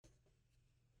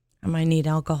I might need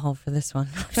alcohol for this one.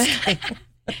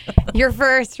 You're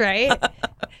first, right?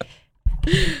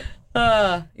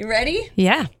 You ready?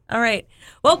 Yeah. All right.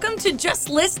 Welcome to Just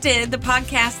Listed, the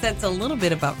podcast that's a little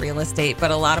bit about real estate, but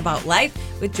a lot about life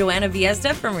with Joanna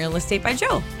Viezda from Real Estate by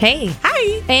Joe. Hey.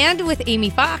 Hi. And with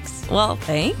Amy Fox. Well,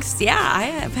 thanks. Yeah, I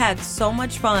have had so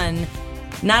much fun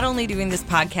not only doing this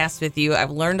podcast with you.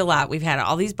 I've learned a lot. We've had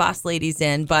all these boss ladies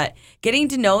in, but getting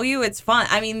to know you, it's fun.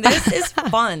 I mean, this is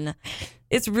fun.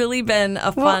 It's really been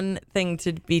a fun thing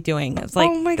to be doing. It's like,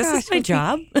 oh my this gosh, is my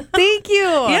job. Thank you.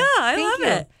 Yeah, I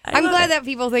love it. I'm glad that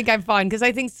people think I'm fun because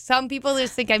I think some people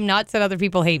just think I'm nuts and other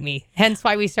people hate me. Hence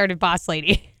why we started Boss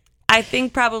Lady. I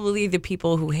think probably the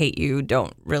people who hate you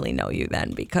don't really know you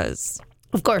then because,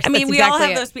 of course, I mean, we exactly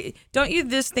all have those. Don't you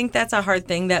just think that's a hard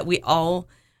thing that we all,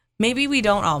 maybe we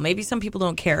don't all, maybe some people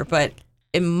don't care, but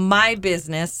in my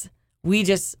business,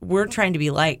 we're trying to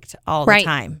be liked all the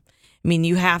time. I mean,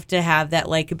 you have to have that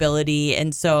likability,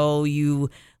 and so you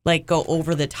like go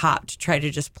over the top to try to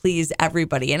just please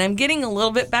everybody. And I'm getting a little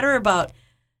bit better about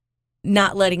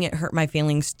not letting it hurt my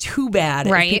feelings too bad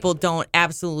if people don't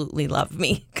absolutely love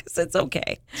me because it's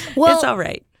okay. Well, it's all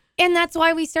right. And that's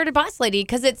why we started Boss Lady,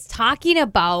 because it's talking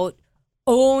about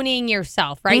owning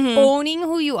yourself, right? Mm-hmm. Owning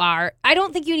who you are. I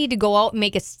don't think you need to go out and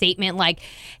make a statement like,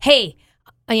 hey,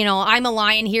 you know, I'm a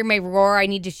lion, hear my roar, I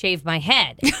need to shave my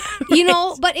head. You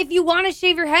know, but if you want to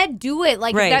shave your head, do it.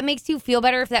 Like, if that makes you feel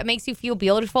better, if that makes you feel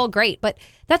beautiful, great. But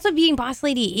that's what being Boss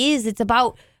Lady is. It's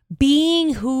about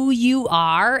being who you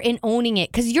are and owning it.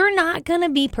 Because you're not going to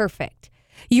be perfect.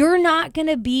 You're not going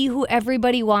to be who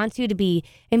everybody wants you to be.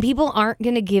 And people aren't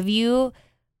going to give you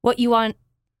what you want.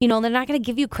 You know, they're not going to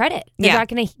give you credit. They're not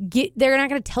going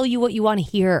to tell you what you want to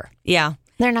hear. Yeah.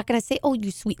 They're not going to say, oh, you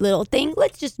sweet little thing,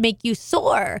 let's just make you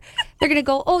soar. They're going to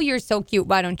go, oh, you're so cute.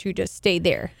 Why don't you just stay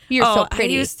there? You're so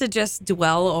pretty. I used to just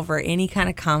dwell over any kind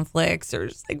of conflicts or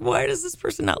just like, why does this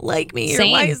person not like me? Same.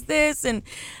 Or why is this? And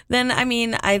then, I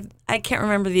mean, I can't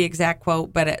remember the exact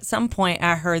quote, but at some point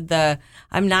I heard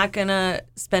I'm not going to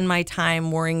spend my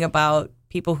time worrying about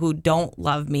people who don't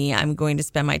love me. I'm going to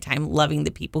spend my time loving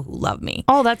the people who love me.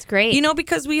 Oh, that's great. You know,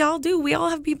 because we all do. We all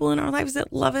have people in our lives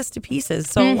that love us to pieces.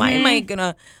 So why am I going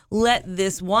to let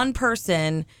this one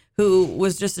person who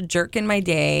was just a jerk in my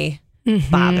day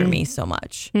bother me so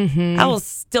much? I will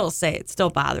still say it still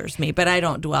bothers me, but I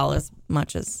don't dwell as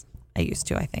much as I used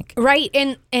to, I think. Right.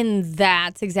 And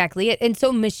that's exactly it. And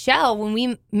so Michelle, when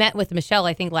we met with Michelle,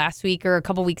 I think last week or a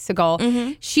couple weeks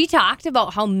ago, she talked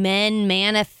about how men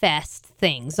manifest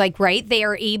things. Like, right, they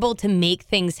are able to make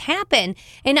things happen.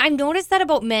 And I've noticed that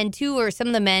about men too, or some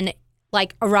of the men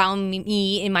like around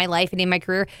me in my life and in my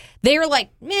career, they're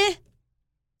like, meh.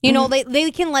 You know,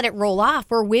 they can let it roll off.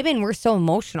 We're women, we're so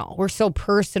emotional. We're so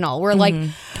personal. We're like,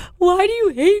 why do you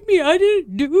hate me? I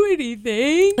didn't do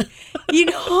anything. You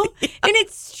know? And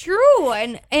it's true.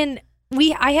 And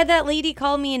I had that lady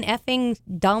call me an effing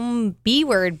dumb B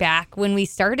word back when we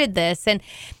started this. And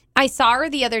I saw her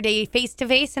the other day face to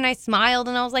face and I smiled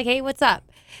and I was like, hey, what's up?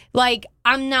 Like,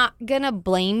 I'm not going to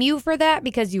blame you for that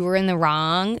because you were in the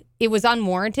wrong. It was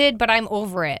unwarranted, but I'm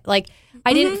over it. Like,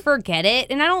 I didn't forget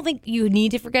it. And I don't think you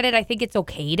need to forget it. I think it's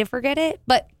okay to forget it.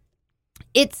 But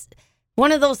it's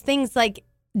one of those things, like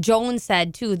Joan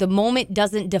said, too, the moment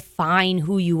doesn't define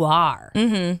who you are.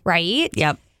 Right?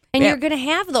 Yep. And you're going to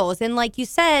have those. And like you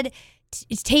said,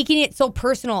 it's taking it so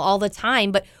personal all the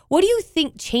time. But what do you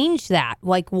think changed that?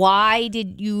 Like, why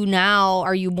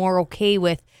are you more okay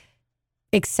with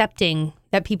accepting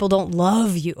that people don't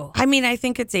love you? I mean, I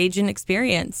think it's age and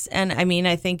experience. And I mean,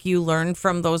 I think you learn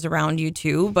from those around you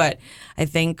too. But I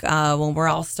think when we're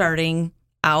all starting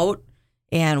out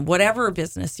and whatever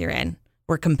business you're in,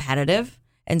 we're competitive.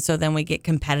 And so then we get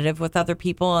competitive with other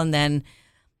people. And then,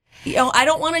 you know, I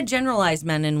don't want to generalize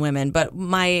men and women, but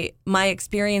my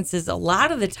experience is a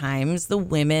lot of the times the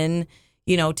women,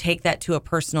 you know, take that to a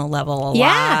personal level a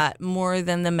lot more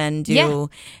than the men do. Yeah.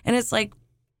 And it's like,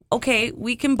 okay,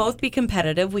 we can both be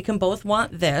competitive. We can both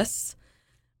want this,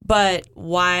 but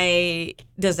why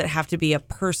does it have to be a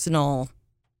personal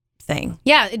thing?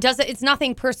 Yeah, it doesn't. It's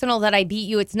nothing personal that I beat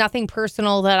you. It's nothing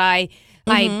personal that I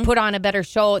put on a better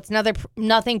show. It's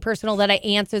nothing personal that I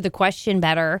answer the question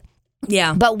better.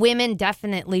 Yeah. But women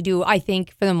definitely do, I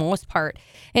think, for the most part.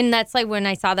 And that's like when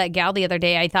I saw that gal the other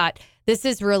day, I thought, this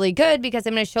is really good because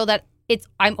I'm going to show that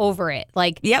I'm over it.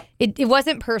 Like, it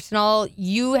wasn't personal.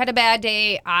 You had a bad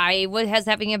day. I was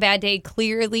having a bad day.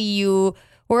 Clearly, you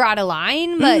were out of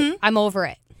line, but I'm over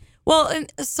it. Well, and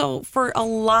so for a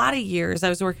lot of years, I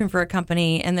was working for a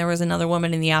company and there was another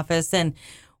woman in the office and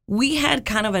we had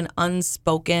kind of an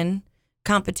unspoken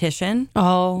competition,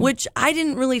 Oh. which I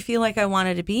didn't really feel like I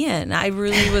wanted to be in. I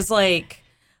really was like,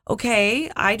 okay,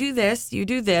 I do this, you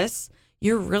do this.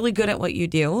 You're really good at what you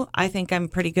do. I think I'm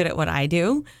pretty good at what I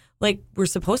do. Like, we're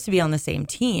supposed to be on the same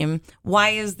team. Why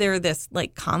is there this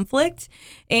like conflict?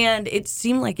 And it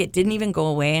seemed like it didn't even go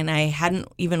away. And I hadn't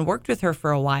even worked with her for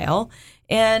a while.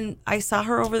 And I saw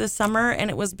her over the summer,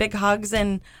 and it was big hugs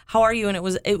and how are you? And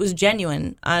it was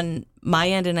genuine on my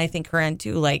end, and I think her end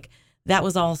too. Like, that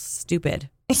was all stupid.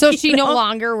 So she no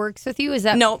longer works with you? Is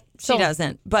that No, so- she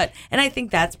doesn't. And I think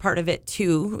that's part of it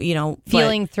too,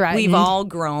 Feeling but threatened. We've all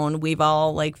grown. We've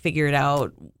all like figured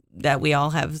out that we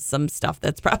all have some stuff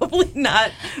that's probably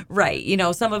not right.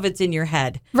 Some of it's in your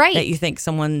head. Right. That you think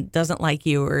someone doesn't like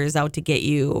you or is out to get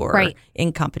you or Right.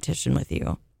 in competition with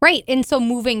you. Right. And so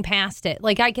moving past it,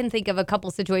 like I can think of a couple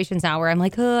situations now where I'm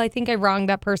like, oh, I think I wronged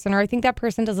that person, or I think that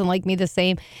person doesn't like me the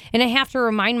same. And I have to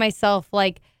remind myself,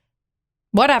 like,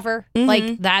 whatever,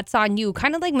 like that's on you.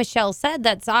 Kind of like Michelle said,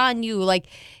 that's on you. Like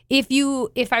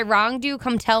if I wronged you,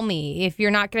 come tell me. If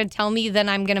you're not going to tell me, then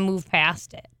I'm going to move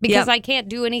past it because I can't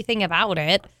do anything about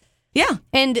it. Yeah.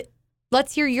 And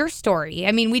let's hear your story.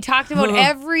 I mean, we talked about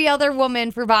every other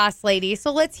woman for Boss Lady.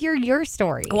 So let's hear your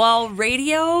story. Well,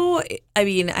 radio, I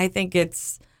mean, I think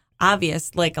it's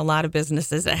obvious, like a lot of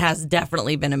businesses, it has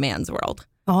definitely been a man's world.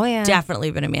 Oh, yeah.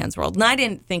 Definitely been a man's world. And I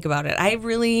didn't think about it.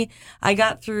 I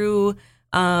got through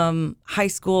high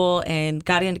school and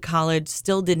got into college,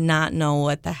 still did not know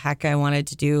what the heck I wanted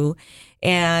to do,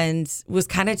 and was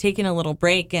kind of taking a little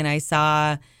break. And I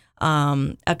saw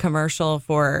a commercial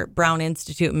for Brown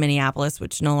Institute in Minneapolis,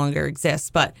 which no longer exists,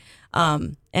 but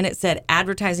and it said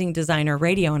advertising designer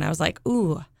radio. And I was like,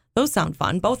 ooh, those sound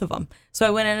fun, both of them. So I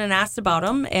went in and asked about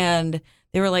them, and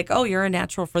they were like, oh, you're a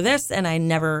natural for this. And I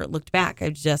never looked back.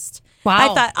 I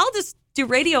thought I'll just do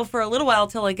radio for a little while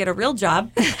till I get a real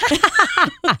job.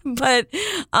 But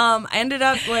I ended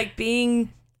up like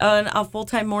being a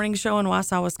full-time morning show in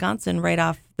Wausau, Wisconsin right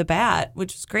off the bat,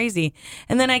 which is crazy.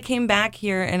 And then I came back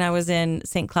here and I was in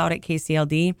St. Cloud at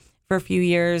KCLD for a few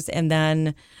years, and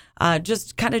then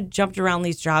just kind of jumped around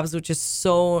these jobs, which is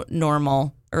so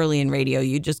normal early in radio.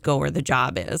 You just go where the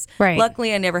job is. Right.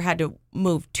 Luckily, I never had to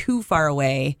move too far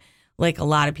away like a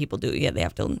lot of people do. Yeah, they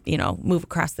have to, move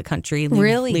across the country.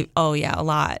 Really? Oh, yeah, a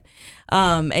lot.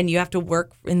 And you have to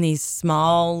work in these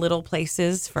small little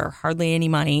places for hardly any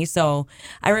money. So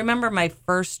I remember my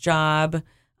first job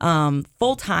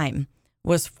full time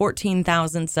was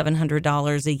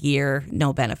 $14,700 a year,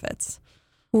 no benefits.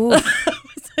 Ooh.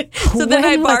 So then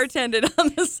I bartended on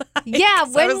the side. Yeah,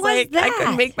 when I was like, that? I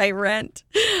couldn't make my rent.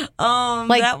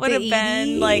 That would have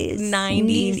been like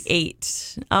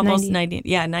 98, almost 90.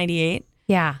 Yeah, 98.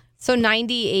 Yeah. So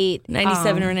 98.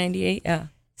 97 or 98, yeah.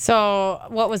 So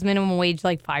what was minimum wage,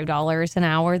 like $5 an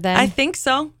hour then? I think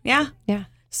so, yeah. Yeah.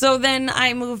 So then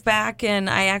I moved back, and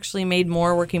I actually made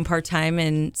more working part-time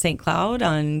in St. Cloud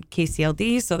on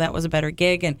KCLD, so that was a better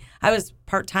gig. And I was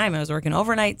part-time. I was working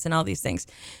overnights and all these things.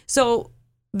 So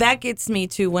that gets me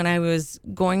to when I was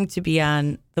going to be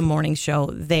on the morning show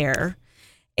there,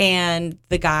 and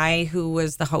the guy who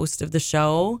was the host of the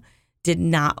show did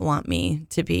not want me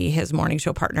to be his morning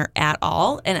show partner at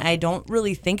all. And I don't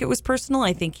really think it was personal.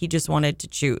 I think he just wanted to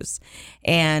choose.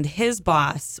 And his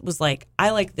boss was like, I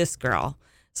like this girl,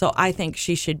 so I think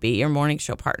she should be your morning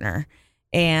show partner.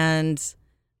 And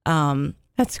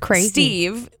that's crazy.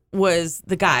 Steve was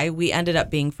the guy. We ended up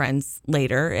being friends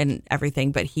later and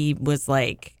everything, but he was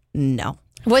like, no.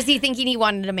 Was he thinking he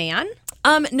wanted a man?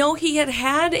 No, he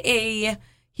had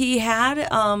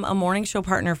a morning show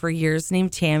partner for years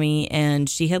named Tammy, and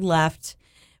she had left,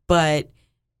 but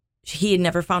he had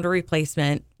never found a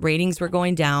replacement. Ratings were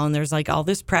going down. There's like all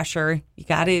this pressure. You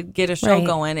got to get a show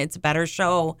going. It's a better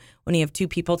show when you have two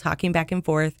people talking back and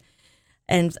forth.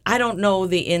 And I don't know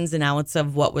the ins and outs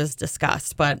of what was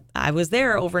discussed, but I was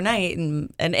there overnight.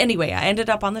 And anyway, I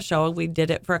ended up on the show. We did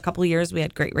it for a couple of years. We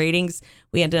had great ratings.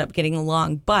 We ended up getting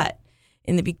along. But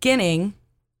in the beginning,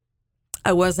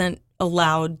 I wasn't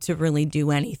allowed to really do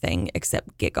anything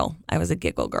except giggle. I was a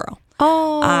giggle girl.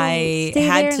 Oh, I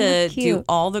had to do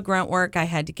all the grunt work. I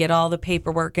had to get all the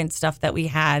paperwork and stuff that we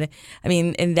had. I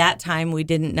mean, in that time, we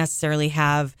didn't necessarily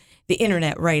have the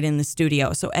internet right in the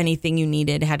studio. So anything you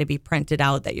needed had to be printed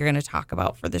out that you're going to talk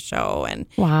about for the show, and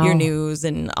your news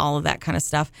and all of that kind of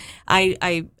stuff.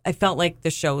 I felt like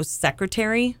the show's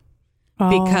secretary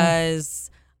because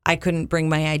I couldn't bring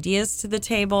my ideas to the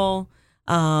table.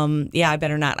 I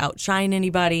better not outshine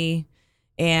anybody.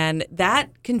 And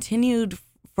that continued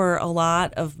for a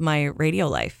lot of my radio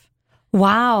life.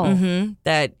 Wow. Mm-hmm.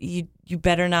 That you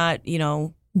better not,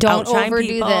 Don't outshine overdo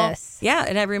people. this. Yeah,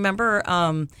 and I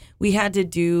remember we had to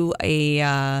do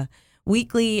a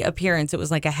weekly appearance. It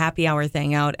was like a happy hour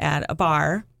thing out at a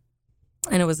bar,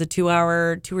 and it was a 2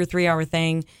 or 3 hour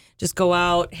thing. Just go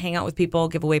out, hang out with people,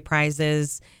 give away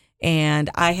prizes, and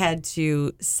I had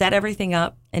to set everything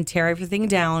up and tear everything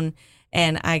down,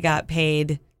 and I got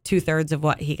paid 2/3 of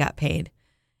what he got paid.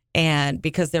 And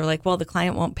because they were like, well, the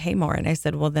client won't pay more. And I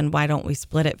said, well, then why don't we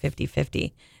split it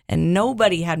 50-50? And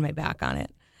nobody had my back on it.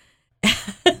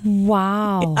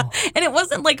 Wow. Yeah. And it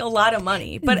wasn't like a lot of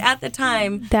money, but at the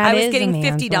time That I was is getting a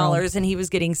man's $50 and he was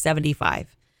getting $75.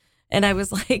 And I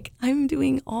was like, I'm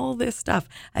doing all this stuff.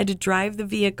 I had to drive the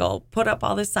vehicle, put up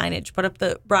all the signage, put up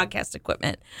the broadcast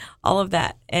equipment, all of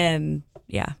that. And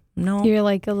yeah, no. You're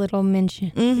like a little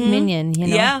minion, you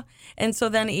know? Yeah. And so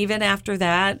then even after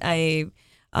that, I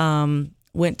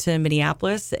went to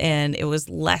Minneapolis, and it was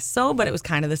less so, but it was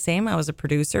kind of the same. I was a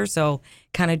producer, so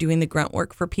kind of doing the grunt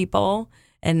work for people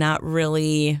and not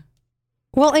really.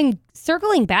 Well, and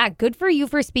circling back, good for you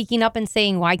for speaking up and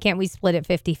saying, why can't we split it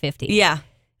 50-50? Yeah.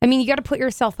 I mean, you got to put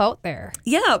yourself out there.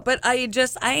 Yeah, but I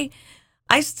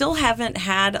still haven't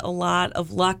had a lot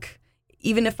of luck,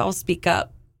 even if I'll speak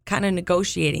up, kind of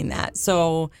negotiating that.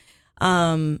 So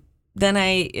then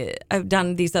I've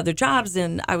done these other jobs,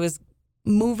 and I was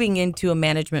moving into a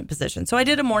management position. So I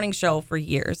did a morning show for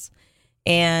years,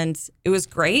 and it was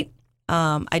great.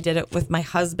 I did it with my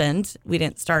husband. We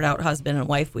didn't start out husband and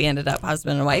wife. We ended up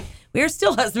husband and wife. We are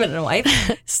still husband and wife,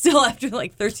 still after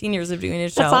like 13 years of doing a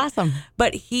show. That's awesome.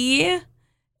 But he,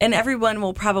 and everyone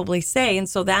will probably say, and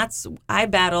so I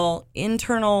battle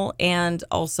internal and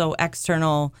also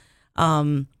external.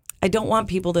 I don't want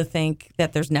people to think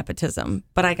that there's nepotism,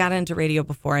 but I got into radio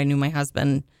before I knew my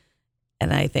husband,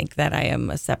 and I think that I am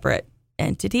a separate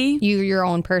entity. You're your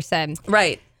own person.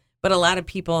 Right. But a lot of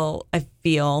people, I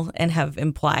feel, and have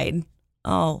implied,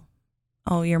 oh,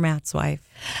 you're Matt's wife.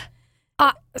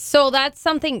 So that's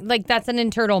something, like, that's an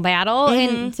internal battle.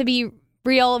 Mm-hmm. And to be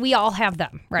real, we all have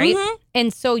them, right? Mm-hmm.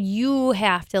 And so you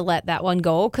have to let that one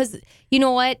go. Because you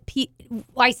know what?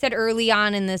 I said early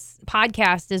on in this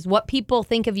podcast is what people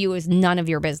think of you is none of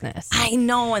your business. I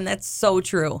know, and that's so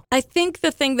true. I think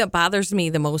the thing that bothers me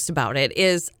the most about it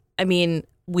is, I mean,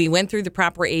 we went through the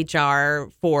proper HR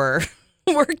for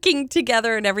working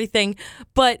together and everything,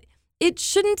 but it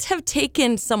shouldn't have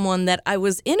taken someone that I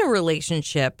was in a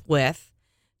relationship with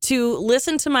to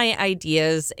listen to my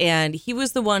ideas. And he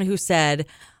was the one who said,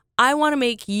 I want to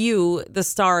make you the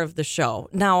star of the show.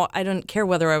 Now, I don't care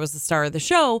whether I was the star of the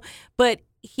show, but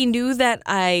he knew that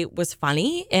I was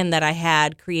funny and that I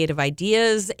had creative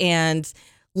ideas and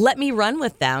let me run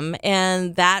with them.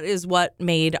 And that is what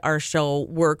made our show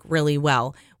work really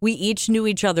well. We each knew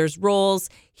each other's roles.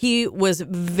 He was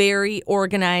very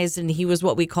organized, and he was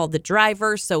what we called the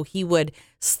driver. So he would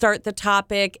start the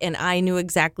topic, and I knew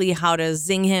exactly how to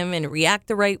zing him and react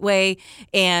the right way.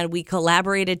 And we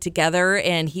collaborated together,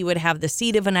 and he would have the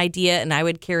seed of an idea, and I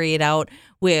would carry it out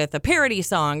with a parody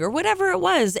song or whatever it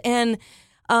was. And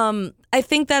I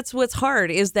think that's what's hard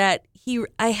is that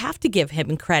I have to give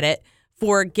him credit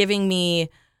for giving me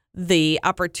the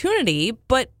opportunity,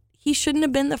 but he shouldn't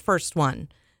have been the first one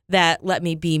that let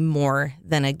me be more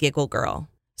than a giggle girl.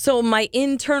 So my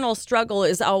internal struggle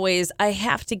is always, I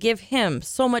have to give him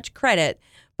so much credit,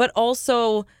 but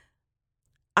also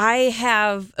I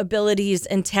have abilities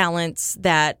and talents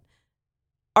that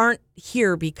aren't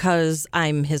here because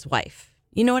I'm his wife.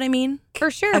 You know what I mean?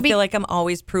 For sure. I feel like I'm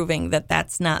always proving that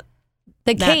that's not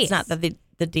the case. That's not the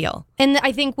deal. And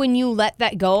I think when you let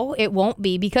that go, it won't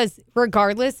be, because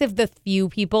regardless if the few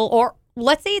people, or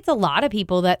let's say it's a lot of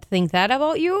people that think that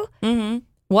about you,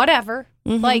 whatever,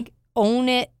 like own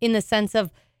it in the sense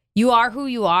of you are who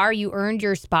you are, you earned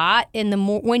your spot. And the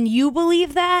more, when you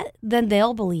believe that, then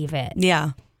they'll believe it.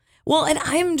 Yeah. Well, and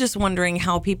I'm just wondering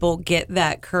how people get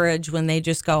that courage when they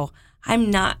just go, I'm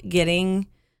not getting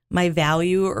my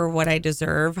value or what I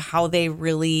deserve, how they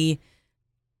really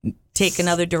take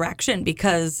another direction,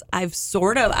 because I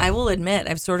will admit,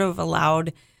 I've sort of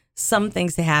allowed some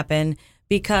things to happen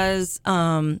because,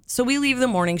 so we leave the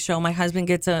morning show. My husband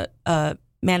gets a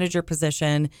manager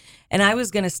position, and I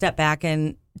was going to step back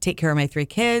and take care of my 3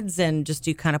 kids and just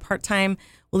do kind of part-time.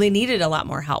 Well, they needed a lot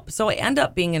more help. So I end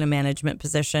up being in a management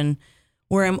position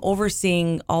where I'm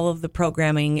overseeing all of the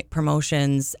programming,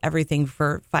 promotions, everything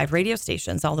for 5 radio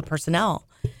stations, all the personnel.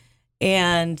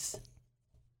 And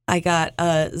I got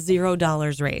a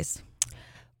 $0 raise.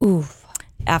 Oof.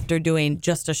 After doing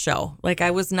just a show. Like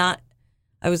I was not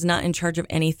in charge of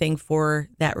anything for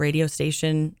that radio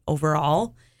station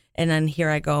overall. And then here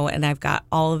I go, and I've got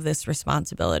all of this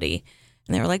responsibility.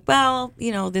 And they were like, well,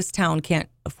 this town can't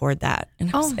afford that.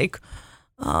 And I was like,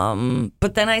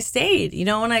 but then I stayed,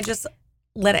 and I just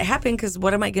let it happen because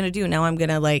what am I going to do? Now I'm going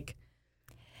to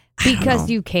because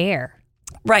you care.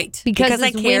 Right. Because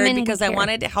I cared, because I care.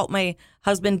 wanted to help my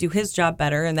husband do his job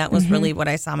better. And that was really what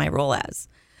I saw my role as.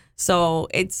 So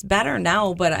it's better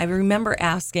now. But I remember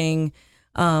asking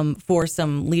for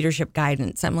some leadership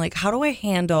guidance. I'm like, how do I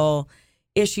handle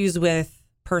issues with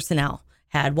personnel?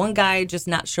 Had one guy just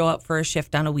not show up for a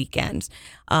shift on a weekend.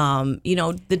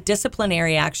 The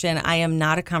disciplinary action, I am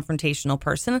not a confrontational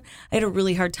person. I had a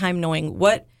really hard time knowing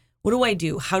what do I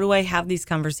do? How do I have these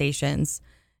conversations?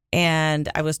 And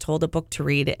I was told a book to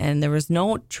read and there was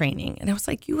no training. And I was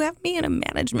like, you have me in a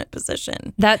management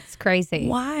position. That's crazy.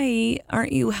 Why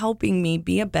aren't you helping me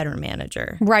be a better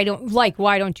manager? Right.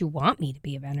 Why don't you want me to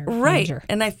be a better manager? Right.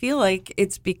 And I feel like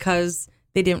it's because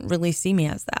they didn't really see me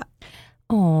as that.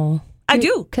 Oh. I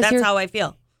do. That's how I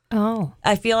feel. Oh.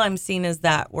 I feel I'm seen as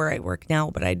that where I work now,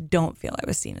 but I don't feel I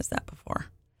was seen as that before.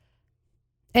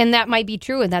 And that might be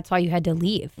true, and that's why you had to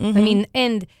leave. I mean,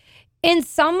 and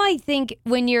some, I think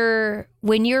when you're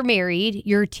married,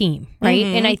 you're a team, right?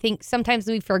 And I think sometimes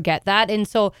we forget that. And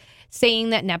so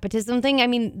saying that nepotism thing, I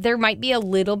mean, there might be a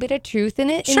little bit of truth in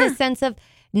it, in the sense of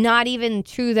not even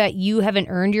true that you haven't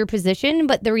earned your position,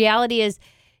 but the reality is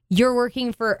you're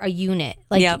working for a unit.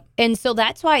 And so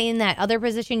that's why in that other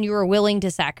position, you were willing to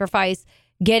sacrifice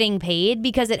getting paid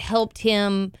because it helped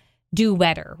him do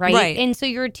better, right? And so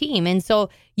you're a team. And so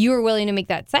you were willing to make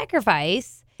that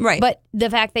sacrifice. Right. But the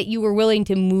fact that you were willing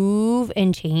to move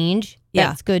and change,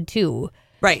 that's good too.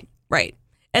 Right.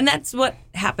 And that's what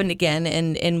happened again.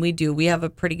 And we have a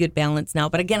pretty good balance now.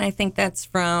 But again, I think that's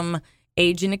from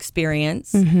age and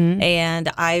experience. And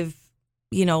I've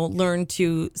learned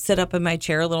to sit up in my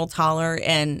chair a little taller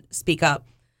and speak up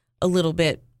a little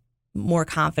bit more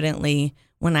confidently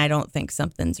when I don't think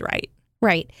something's right.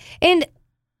 Right. And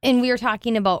we were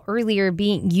talking about earlier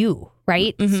being you,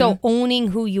 right? So owning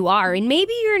who you are. And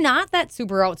maybe you're not that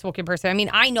super outspoken person. I mean,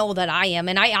 I know that I am.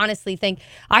 And I honestly think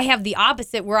I have the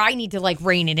opposite where I need to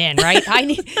rein it in, right?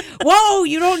 Whoa,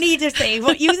 you don't need to say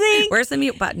what you think. Where's the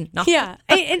mute button? No. Yeah.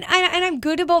 And I'm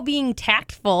good about being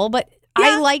tactful, but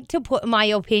I like to put my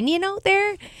opinion out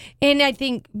there. And I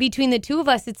think between the two of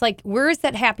us, it's like, where's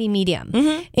that happy medium?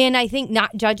 And I think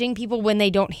not judging people when they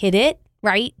don't hit it,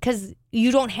 right? Because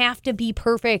you don't have to be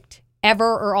perfect ever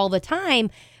or all the time.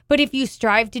 But if you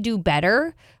strive to do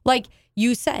better, like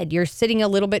you said, you're sitting a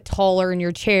little bit taller in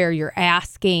your chair, you're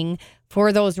asking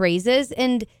for those raises.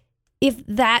 And if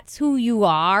that's who you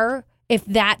are, if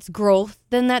that's growth,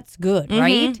 then that's good,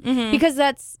 right? Because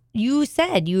that's, you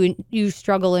said you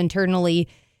struggle internally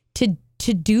to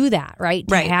do that, right?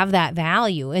 To have that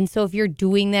value. And so if you're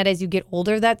doing that as you get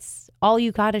older, that's all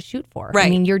you got to shoot for. Right. I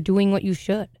mean, you're doing what you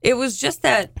should. It was just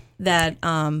that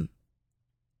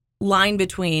line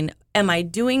between, am I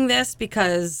doing this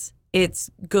because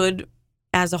it's good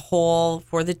as a whole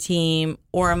for the team,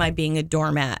 or am I being a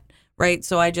doormat, right?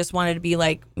 So I just wanted to be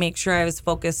make sure I was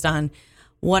focused on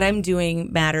what I'm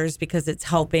doing matters because it's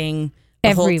helping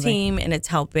the whole team and it's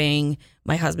helping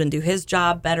my husband do his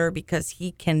job better because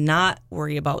he cannot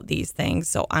worry about these things.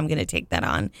 So I'm going to take that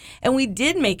on. And we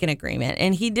did make an agreement,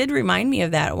 and he did remind me of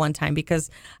that at one time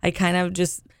because I kind of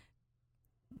just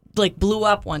blew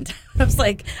up one time. I was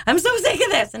like, I'm so sick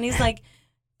of this. And he's like,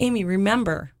 Amy,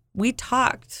 remember, we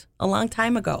talked a long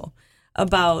time ago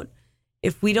about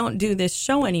if we don't do this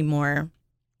show anymore,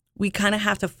 we kind of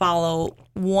have to follow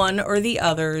one or the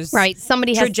other's right.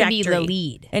 Somebody has trajectory. To be the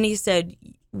lead. And he said,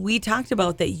 we talked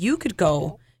about that you could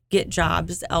go get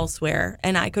jobs elsewhere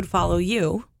and I could follow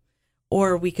you,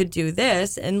 or we could do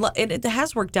this. And it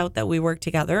has worked out that we work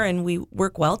together and we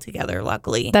work well together,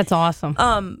 luckily. That's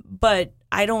awesome. But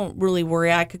I don't really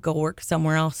worry. I could go work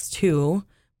somewhere else too,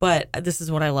 but this is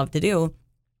what I love to do.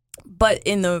 But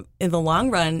in the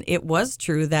long run, it was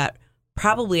true that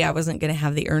probably I wasn't going to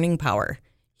have the earning power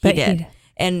he did.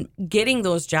 And getting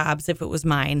those jobs, if it was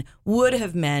mine, would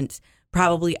have meant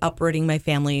probably uprooting my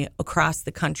family across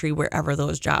the country wherever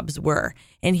those jobs were.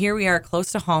 And here we are,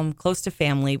 close to home, close to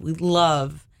family. We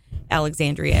love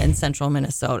Alexandria and central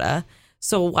Minnesota.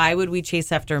 So why would we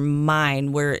chase after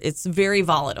mine where it's very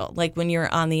volatile? Like when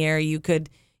you're on the air, you could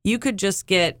just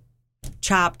get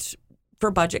chopped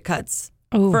for budget cuts.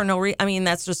 Ooh. For no reason. I mean,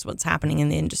 that's just what's happening in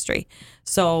the industry.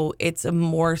 So it's a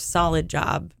more solid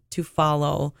job to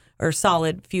follow, or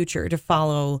solid future to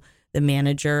follow the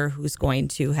manager who's going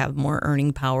to have more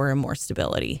earning power and more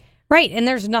stability. Right. And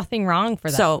there's nothing wrong for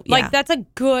that. So, yeah. That's a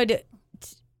good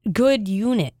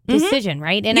unit decision,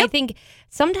 right? And I think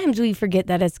sometimes we forget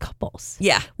that as couples.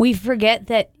 Yeah. We forget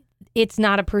that it's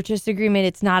not a purchase agreement.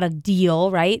 It's not a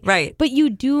deal, right? Right. But you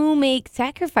do make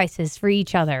sacrifices for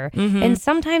each other. And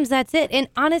sometimes that's it. And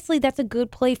honestly, that's a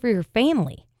good play for your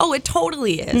family. Oh, it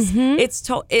totally is. It's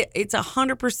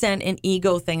 100% an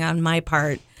ego thing on my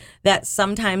part that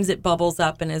sometimes it bubbles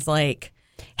up and is like,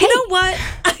 hey, you know what?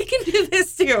 I can do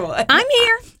this too. I'm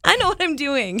here. I know what I'm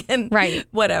doing and Right.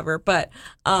 whatever. But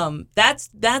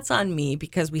that's on me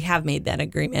because we have made that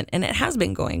agreement and it has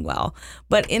been going well.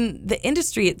 But in the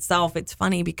industry itself, it's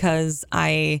funny because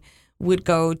I would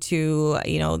go to,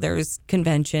 there's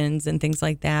conventions and things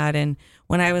like that. And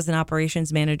when I was an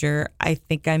operations manager, I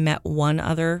think I met one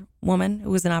other woman who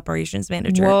was an operations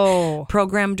manager. Whoa.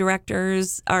 Program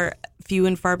directors are few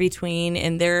and far between,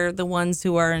 and they're the ones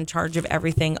who are in charge of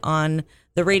everything on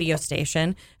the radio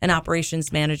station. An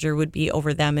operations manager would be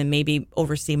over them and maybe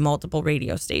oversee multiple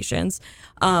radio stations.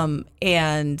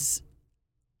 And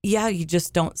yeah, you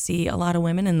just don't see a lot of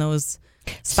women in those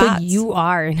spots. So you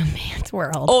are in a man's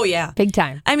world. Oh, yeah. Big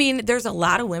time. I mean, there's a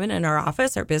lot of women in our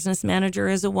office. Our business manager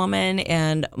is a woman,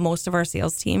 and most of our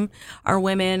sales team are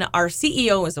women. Our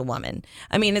CEO is a woman.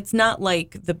 I mean, it's not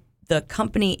like the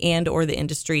company and or the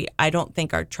industry, I don't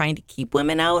think, are trying to keep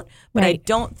women out, but I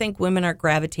don't think women are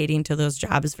gravitating to those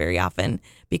jobs very often,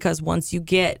 because once you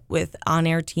get with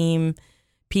on-air team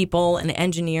people and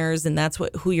engineers, and that's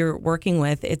who you're working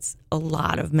with, it's a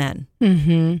lot of men.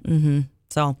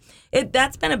 So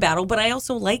that's been a battle, but I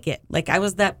also like it. Like, I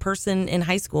was that person in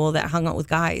high school that hung out with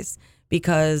guys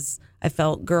because I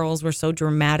felt girls were so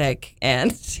dramatic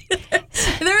and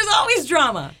there was always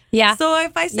drama. Yeah. So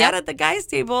if I sat at the guys'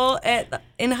 table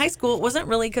in high school, it wasn't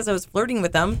really because I was flirting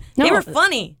with them. No. They were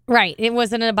funny. Right. It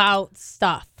wasn't about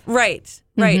stuff. Right.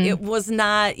 Right. It was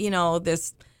not,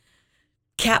 this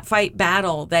catfight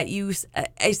battle that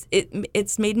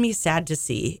it's made me sad to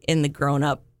see in the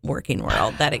grown-up working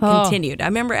world that it continued. I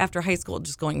remember after high school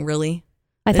just going, really?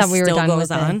 I thought we were still done goes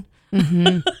with on?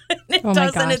 It. It Oh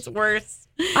doesn't. gosh. It's worse.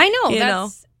 I know.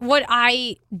 That's what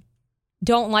I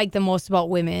don't like the most about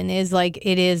women is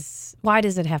why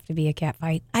does it have to be a cat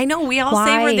fight? I know. We all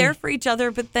say we're there for each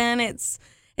other, but then it's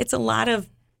a lot of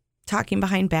talking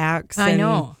behind backs. I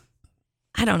know.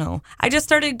 I don't know. I just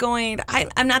started going,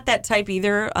 I'm not that type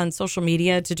either on social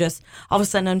media to just all of a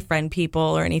sudden unfriend people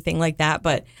or anything like that.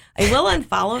 But I will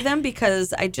unfollow them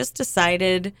because I just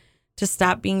decided to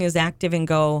stop being as active and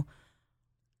go,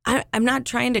 I'm not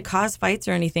trying to cause fights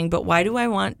or anything, but why do I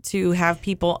want to have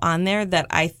people on there that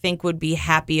I think would be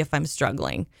happy if I'm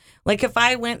struggling? Like, if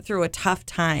I went through a tough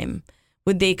time,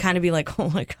 would they kind of be like, oh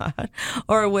my God?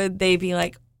 Or would they be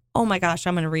like, oh my gosh,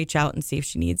 I'm going to reach out and see if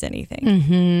she needs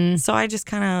anything. So I just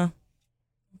kind of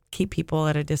keep people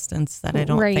at a distance that I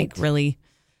don't think really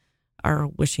are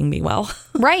wishing me well.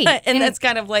 Right. And that's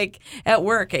kind of like at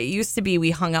work. It used to be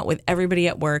we hung out with everybody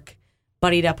at work,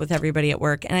 buddied up with everybody at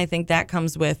work. And I think that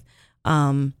comes with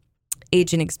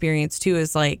age and experience too,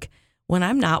 is like, when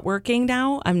I'm not working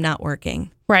now, I'm not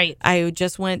working. Right. I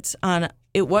just went on,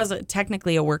 it was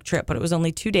technically a work trip, but it was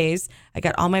only 2 days. I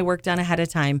got all my work done ahead of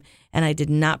time, and I did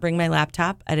not bring my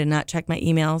laptop. I did not check my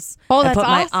emails. Oh, that's I put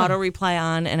awesome. my auto reply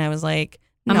on, and I was like,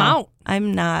 no, I'm out.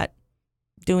 I'm not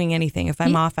doing anything. If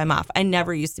I'm off, I'm off. I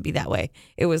never used to be that way.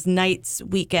 It was nights,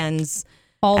 weekends,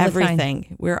 all the everything.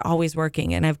 time. We're always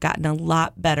working, and I've gotten a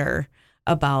lot better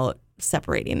about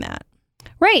separating that.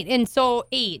 Right. And so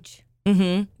age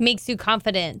makes you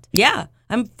confident. Yeah.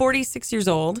 I'm 46 years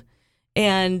old,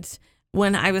 and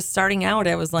when I was starting out,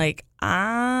 I was like,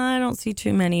 I don't see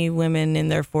too many women in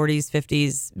their 40s,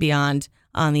 50s, beyond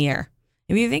on the air.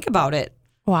 If you think about it.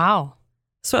 Wow.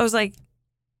 So I was like,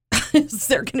 is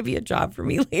there going to be a job for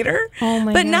me later? Oh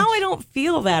my But gosh. now I don't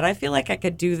feel that. I feel like I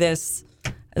could do this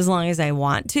as long as I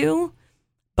want to,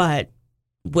 but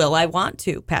will I want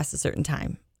to past a certain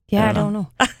time? Yeah, I don't know.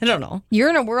 I don't know. You're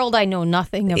in a world I know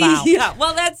nothing about. Yeah,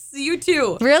 well, that's you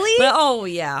too. Really? But, oh,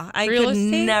 yeah. I Real could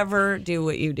estate? never do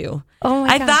what you do. Oh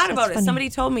my I gosh, thought that's about it. funny. Somebody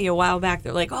told me a while back,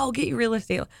 they're like, oh, get your real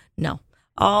estate. No.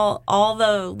 All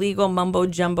the legal mumbo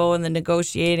jumbo and the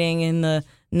negotiating and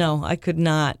no, I could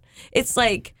not. It's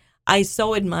like, I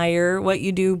so admire what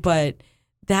you do, but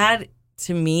that,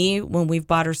 to me, when we've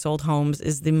bought or sold homes,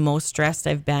 is the most stressed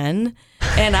I've been.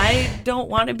 And I don't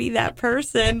want to be that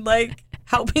person, like,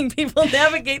 helping people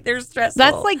navigate their stress.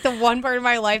 That's like the one part of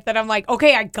my life that I'm like,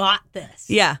 okay, I got this.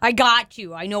 Yeah. I got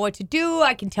you. I know what to do.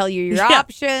 I can tell you your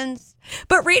options.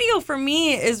 But radio for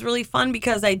me is really fun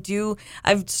because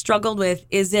I've struggled with,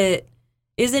 is it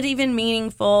even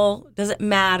meaningful? Does it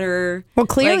matter? Well,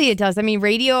 clearly it does. I mean,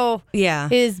 radio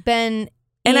has been...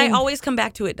 And I always come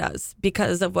back to it does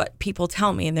because of what people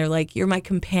tell me. And they're like, you're my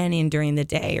companion during the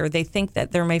day, or they think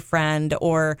that they're my friend,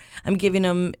 or I'm giving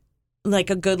them like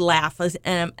a good laugh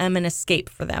and I'm an escape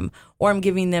for them, or I'm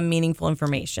giving them meaningful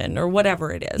information or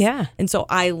whatever it is. Yeah. And so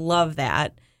I love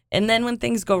that. And then when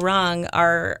things go wrong,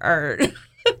 our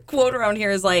quote around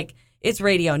here is like, it's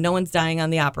radio. No one's dying on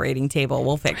the operating table.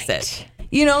 We'll fix it.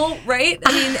 You know, right?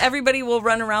 I mean, everybody will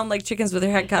run around like chickens with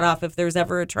their head cut off if there's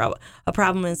ever a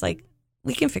problem. It's like,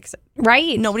 we can fix it.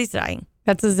 Right. Nobody's dying.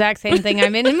 That's the exact same thing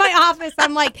I'm in my office.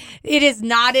 I'm like, it is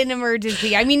not an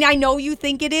emergency. I mean, I know you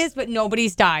think it is, but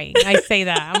nobody's dying. I say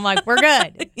that. I'm like, we're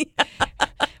good.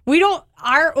 We don't,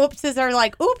 our oopses are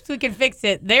like, oops, we can fix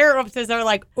it. Their oopses are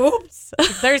like, oops,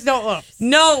 there's no oops.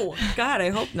 No. God, I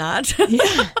hope not.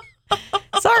 Yeah.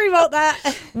 Sorry about that.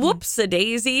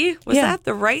 Whoops-a-daisy. Was that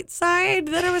the right side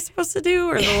that I was supposed to do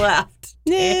or the left?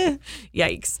 Yeah.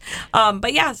 Yikes.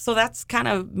 But yeah, so that's kind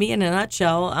of me in a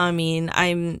nutshell. I mean,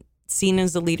 I'm seen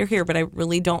as a leader here, but I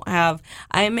really don't have,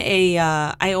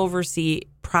 I oversee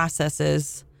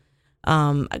processes.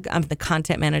 I'm the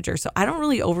content manager, so I don't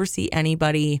really oversee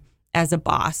anybody as a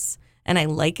boss, and I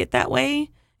like it that way.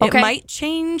 Okay. It might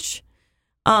change,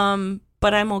 but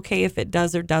I'm okay if it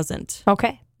does or doesn't.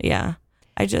 Okay. Yeah.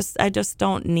 I just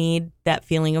don't need that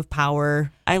feeling of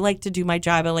power. I like to do my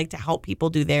job. I like to help people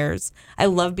do theirs. I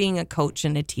love being a coach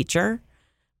and a teacher,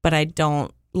 but I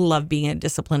don't love being a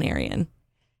disciplinarian.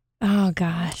 Oh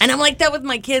gosh. And I'm like that with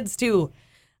my kids too.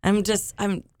 I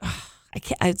can't,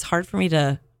 it's hard for me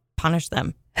to punish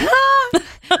them.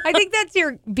 I think that's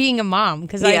your being a mom,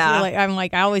 because I feel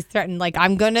like I always threaten, like,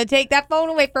 I'm gonna take that phone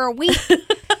away for a week.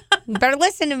 You better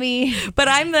listen to me. But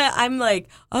I'm like,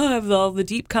 oh, I have all the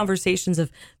deep conversations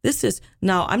of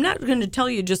now I'm not going to tell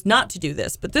you just not to do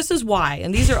this, but this is why,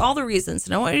 and these are all the reasons,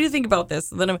 and I want you to think about this.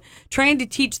 So then I'm trying to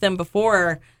teach them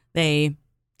before they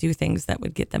do things that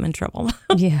would get them in trouble.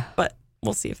 Yeah. But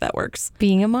we'll see if that works.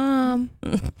 Being a mom.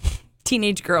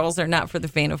 Teenage girls are not for the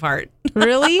faint of heart.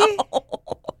 Really?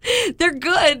 They're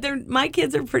good. My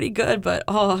kids are pretty good, but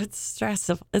it's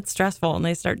stressful. It's stressful, and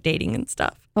they start dating and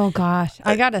stuff. Oh gosh,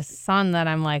 I got a son that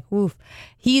I'm like, oof.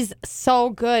 He's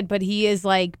so good, but he is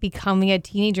like becoming a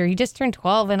teenager. He just turned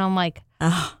 12, and I'm like,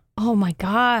 oh my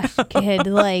gosh, kid,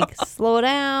 like slow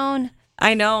down.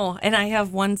 I know, and I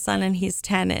have one son, and he's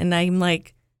 10, and I'm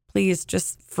like, please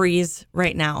just freeze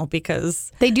right now,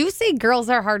 because they do say girls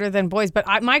are harder than boys,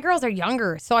 but my girls are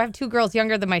younger. So I have 2 girls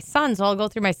younger than my son. So I'll go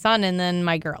through my son and then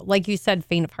my girl. Like you said,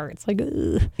 faint of heart. It's like,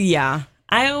 ugh. Yeah.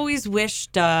 I always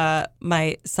wished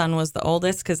my son was the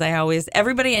oldest, because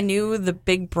everybody I knew, the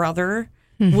big brother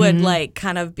would like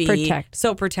kind of be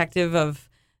so protective of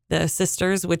the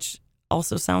sisters, which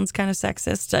also sounds kind of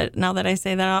sexist now that I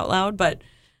say that out loud, but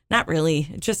not really.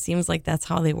 It just seems like that's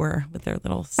how they were with their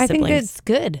little siblings. I think it's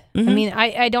good. Mm-hmm. I mean,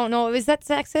 I don't know. Is that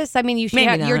sexist? I mean, you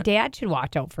should your dad should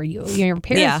watch out for you. Your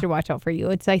parents should watch out for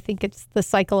you. I think it's the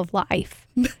cycle of life.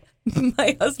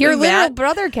 My husband, your little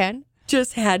brother can.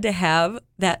 Just had to have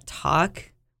that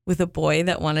talk with a boy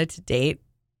that wanted to date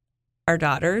our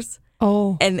daughters.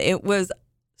 Oh. And it was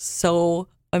so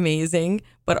amazing,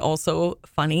 but also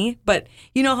funny. But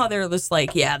you know how they're just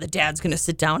like, yeah, the dad's going to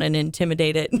sit down and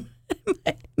intimidate it.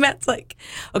 Matt's like,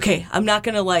 okay, I'm not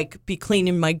going to like be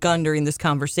cleaning my gun during this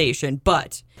conversation,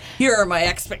 but here are my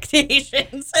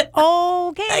expectations.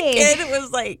 Okay. That kid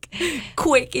was like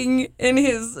quaking in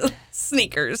his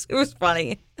sneakers. It was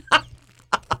funny.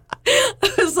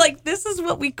 I was like, this is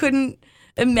what we couldn't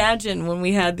imagine when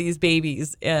we had these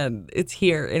babies, and it's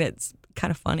here, and it's kind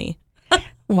of funny.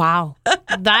 Wow.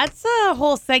 That's a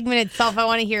whole segment itself. I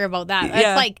want to hear about that.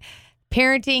 It's like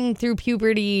parenting through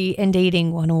puberty and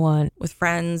dating 101. With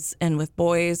friends and with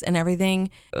boys and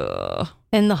everything. Ugh.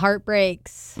 And the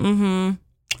heartbreaks. Mm-hmm.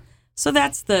 So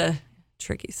that's the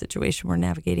tricky situation we're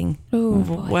navigating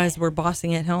as we're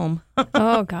bossing at home.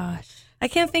 Oh, gosh. I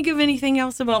can't think of anything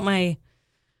else about my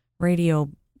radio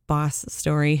boss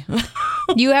story.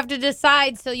 You have to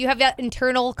decide. So you have that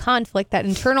internal conflict, that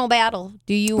internal battle.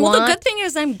 Do you want... Well, the good thing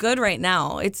is I'm good right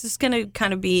now. It's just going to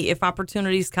kind of be if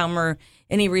opportunities come or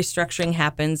any restructuring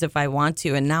happens if I want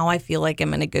to. And now I feel like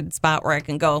I'm in a good spot where I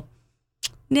can go,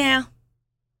 nah,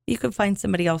 you could find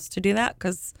somebody else to do that.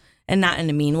 And not in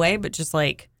a mean way, but just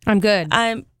like... I'm good.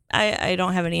 I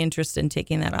don't have any interest in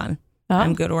taking that on. Oh.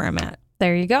 I'm good where I'm at.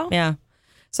 There you go. Yeah.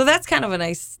 So that's kind of a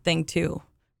nice thing too,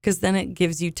 because then it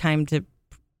gives you time to,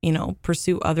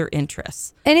 pursue other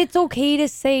interests. And it's okay to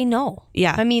say no.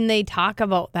 Yeah. I mean, they talk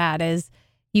about that as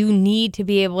you need to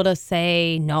be able to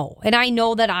say no. And I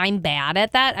know that I'm bad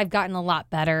at that. I've gotten a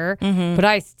lot better, but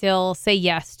I still say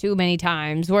yes too many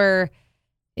times, where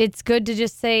it's good to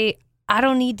just say, I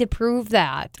don't need to prove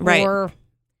that. Right. Or,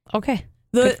 okay,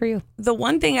 good for you. The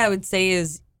one thing I would say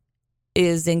is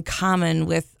in common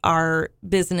with our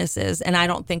businesses, and I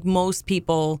don't think most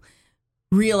people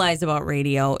realize about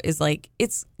radio is like,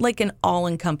 it's like an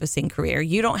all-encompassing career.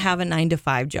 You don't have a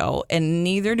 9-to-5, Joe, and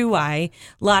neither do I.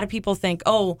 A lot of people think,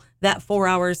 oh, that 4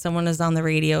 hours someone is on the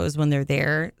radio is when they're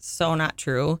there. So not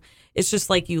true. It's just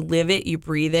like you live it, you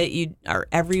breathe it, you are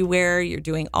everywhere. You're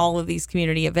doing all of these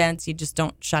community events. You just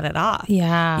don't shut it off.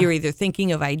 Yeah. You're either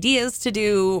thinking of ideas to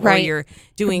do, or Right. you're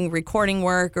doing recording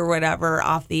work or whatever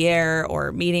off the air,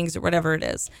 or meetings or whatever it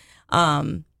is.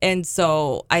 And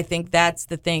so I think that's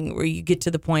the thing where you get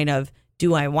to the point of,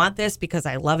 do I want this because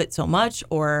I love it so much,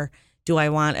 or do I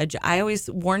want I always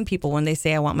warn people when they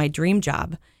say I want my dream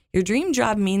job. Your dream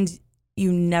job means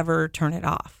you never turn it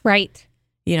off. Right.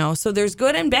 You know, so there's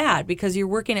good and bad because you're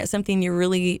working at something you're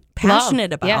really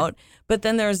passionate about. Yeah. But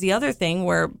then there's the other thing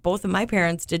where both of my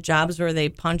parents did jobs where they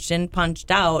punched in, punched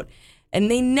out,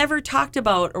 and they never talked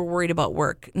about or worried about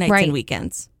work nights Right. and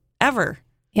weekends, ever.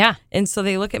 Yeah. And so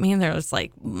they look at me and they're just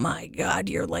like, my God,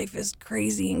 your life is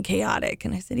crazy and chaotic.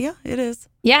 And I said, yeah, it is.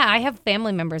 Yeah, I have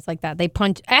family members like that. They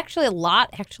punch,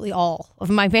 actually all of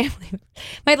my family.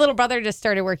 My little brother just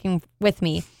started working with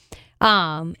me.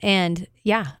 And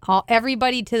yeah,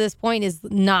 everybody to this point is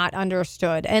not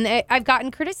understood. And I've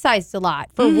gotten criticized a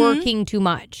lot for working too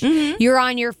much. You're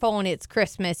on your phone. It's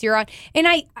Christmas. You're on. And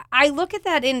I look at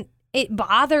that and it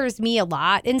bothers me a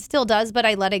lot and still does, but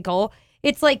I let it go.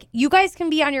 It's like, you guys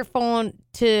can be on your phone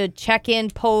to check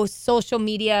in, post, social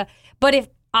media. But if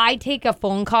I take a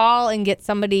phone call and get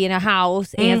somebody in a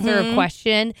house, answer a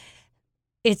question,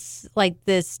 it's like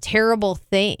this terrible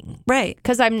thing. Right.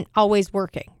 Because I'm always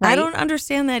working. Right? I don't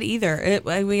understand that either.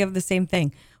 We have the same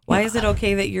thing. Why is it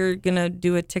okay that you're going to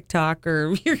do a TikTok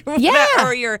or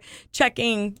or you're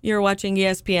checking, you're watching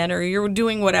ESPN or you're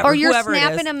doing whatever, or you're whoever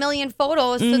snapping a million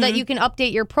photos so that you can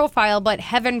update your profile, but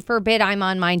heaven forbid I'm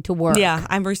on mine to work. Yeah,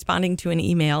 I'm responding to an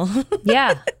email.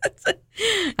 Yeah.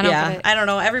 I don't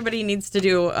know. Everybody needs to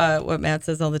do what Matt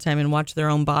says all the time and watch their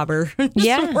own bobber. Just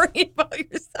Yeah. worry about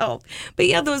yourself. But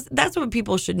yeah, that's what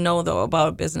people should know though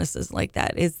about businesses like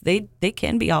that is they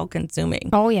can be all consuming.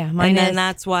 Oh, yeah. Mine and then is.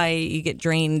 that's why you get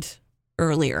drained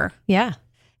earlier. Yeah.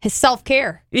 His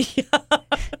self-care.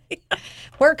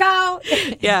 Work out.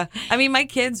 Yeah. I mean, my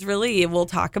kids really will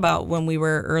talk about when we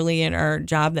were early in our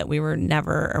job that we were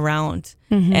never around.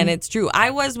 And it's true.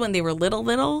 I was when they were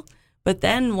little. But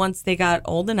then once they got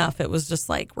old enough, it was just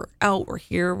like, we're out, we're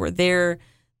here, we're there.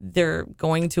 They're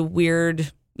going to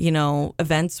weird,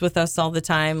 events with us all the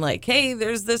time. Like, hey,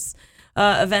 there's this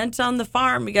event on the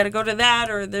farm. We got to go to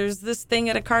that. Or there's this thing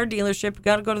at a car dealership. We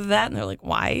got to go to that. And they're like,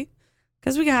 why?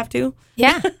 Because we have to.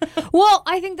 Yeah. Well,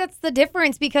 I think that's the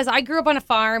difference because I grew up on a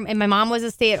farm and my mom was a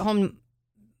stay-at-home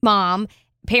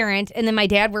parent. And then my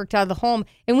dad worked out of the home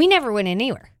and we never went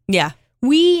anywhere. Yeah.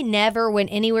 We never went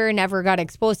anywhere, never got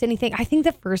exposed to anything. I think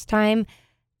the first time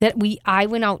that I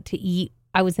went out to eat,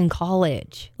 I was in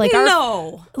college.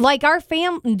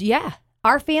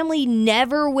 Our family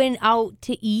never went out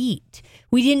to eat.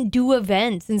 We didn't do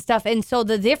events and stuff. And so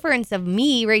the difference of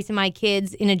me raising my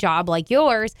kids in a job like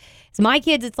yours is my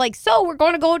kids, it's like, so we're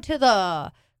going to go to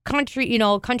the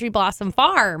Country Blossom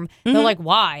Farm. They're like,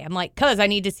 why? I'm like, because I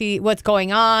need to see what's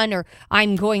going on or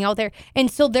I'm going out there.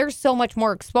 And so they're so much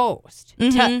more exposed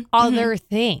to other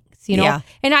things, Yeah.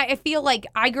 And I feel like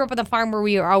I grew up on the farm where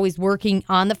we were always working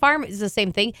on the farm. It's the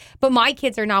same thing. But my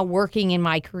kids are now working in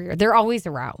my career. They're always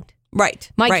around.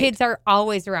 Right. My kids are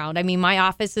always around. I mean, my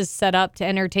office is set up to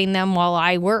entertain them while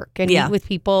I work and meet with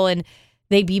people and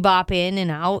they bebop in and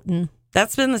out. And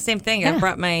that's been the same thing. Yeah. I've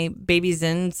brought my babies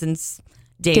in since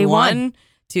day one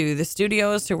to the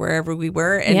studios, to wherever we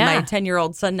were. And my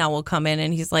 10-year-old son now will come in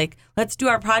and he's like, let's do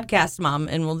our podcast, Mom.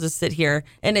 And we'll just sit here.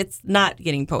 And it's not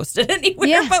getting posted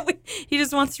anywhere, but he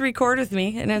just wants to record with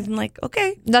me. And I'm like,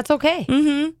 okay. that's okay.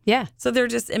 Mm-hmm. Yeah. So they're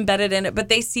just embedded in it, but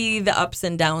they see the ups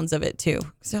and downs of it too.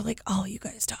 So they're like, oh, you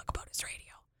guys talk about his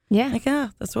radio. Yeah. Like,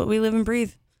 that's what we live and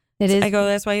breathe. It is. I go,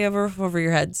 that's why you have a roof over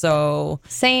your head. So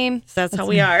Same. that's how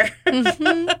we are.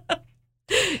 Mhm.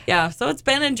 Yeah, so it's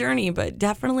been a journey, but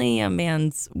definitely a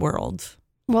man's world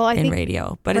Well, I in think.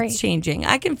 radio. But it's changing.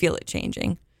 I can feel it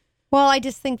changing. Well, I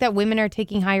just think that women are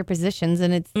taking higher positions,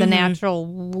 and it's the natural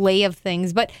way of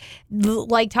things. But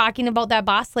like talking about that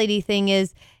boss lady thing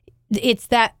it's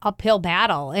that uphill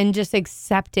battle and just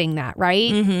accepting that,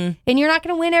 right? Mm-hmm. And you're not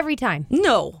going to win every time.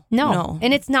 No.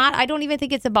 And it's not. I don't even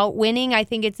think it's about winning. I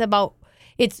think it's about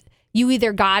you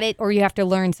either got it or you have to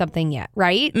learn something yet,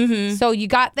 right? Mm-hmm. So you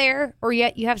got there or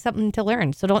yet you have something to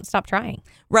learn. So don't stop trying.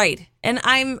 Right. And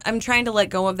I'm trying to let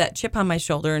go of that chip on my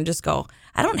shoulder and just go,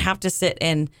 I don't have to sit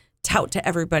and tout to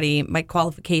everybody my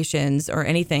qualifications or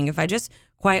anything. If I just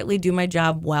quietly do my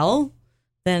job well,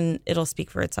 then it'll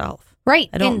speak for itself. Right.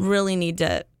 I don't really need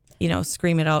to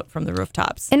scream it out from the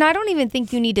rooftops. And I don't even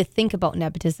think you need to think about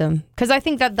nepotism, because I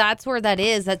think that's where that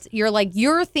is.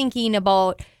 You're thinking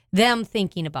about them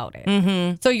thinking about it.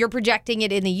 Mm-hmm. So you're projecting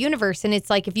it in the universe. And it's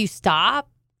like, if you stop,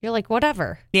 you're like,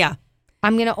 whatever. Yeah.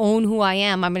 I'm going to own who I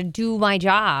am. I'm going to do my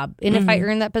job. And if I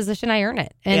earn that position, I earn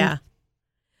it. And yeah.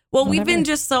 Well, whatever. we've been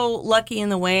just so lucky in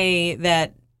the way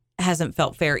that hasn't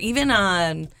felt fair, even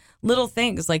on little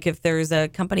things, like if there's a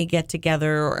company get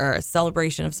together or a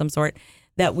celebration of some sort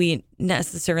that we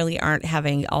necessarily aren't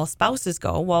having all spouses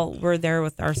go. Well, we're there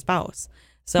with our spouse.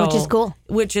 So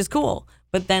Which is cool.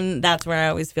 But then that's where I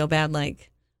always feel bad.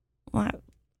 Like, well,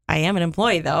 I am an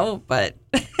employee though, but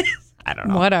I don't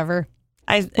know. Whatever.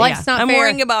 Life's not fair. I'm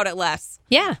worrying about it less.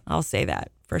 Yeah. I'll say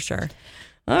that for sure.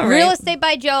 All Real right. Estate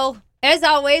by Joe. As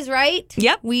always, right?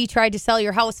 Yep. We tried to sell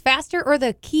your house faster, or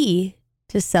the key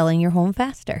to selling your home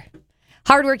faster.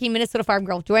 Hardworking Minnesota farm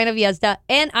girl, Joanna Viezda,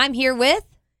 and I'm here with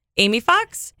Amy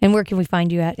Fox. And where can we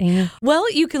find you at, Amy?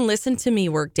 Well, you can listen to me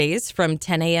workdays from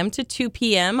 10 a.m. to 2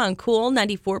 p.m. on Cool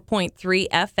 94.3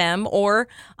 FM or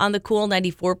on the Cool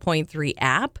 94.3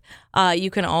 app. You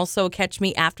can also catch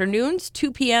me afternoons,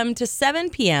 2 p.m. to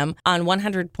 7 p.m. on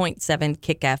 100.7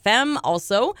 Kick FM.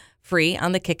 Also free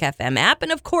on the Kick FM app.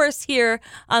 And of course, here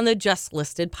on the Just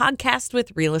Listed podcast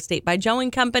with Real Estate by Joe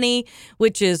and Company,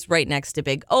 which is right next to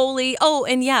Big Ole. Oh,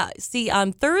 and yeah, see,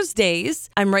 on Thursdays,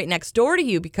 I'm right next door to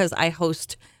you because I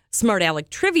host Smart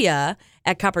Alec Trivia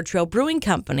at Copper Trail Brewing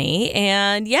Company.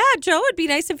 And yeah, Joe, it'd be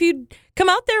nice if you'd come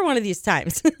out there one of these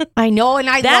times. I know, and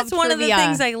That's love one trivia. of the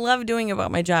things I love doing about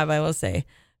my job, I will say.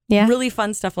 Yeah. Really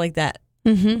fun stuff like that.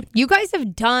 Mm-hmm. You guys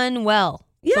have done well.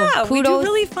 Yeah, so we do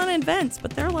really fun events,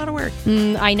 but they're a lot of work.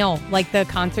 I know. Like the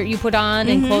concert you put on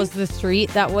and closed the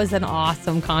street. That was an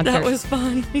awesome concert. That was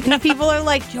fun. And people are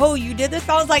like, Joe, you did this?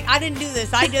 I was like, I didn't do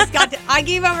this. I just I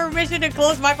gave them permission to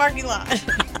close my parking lot.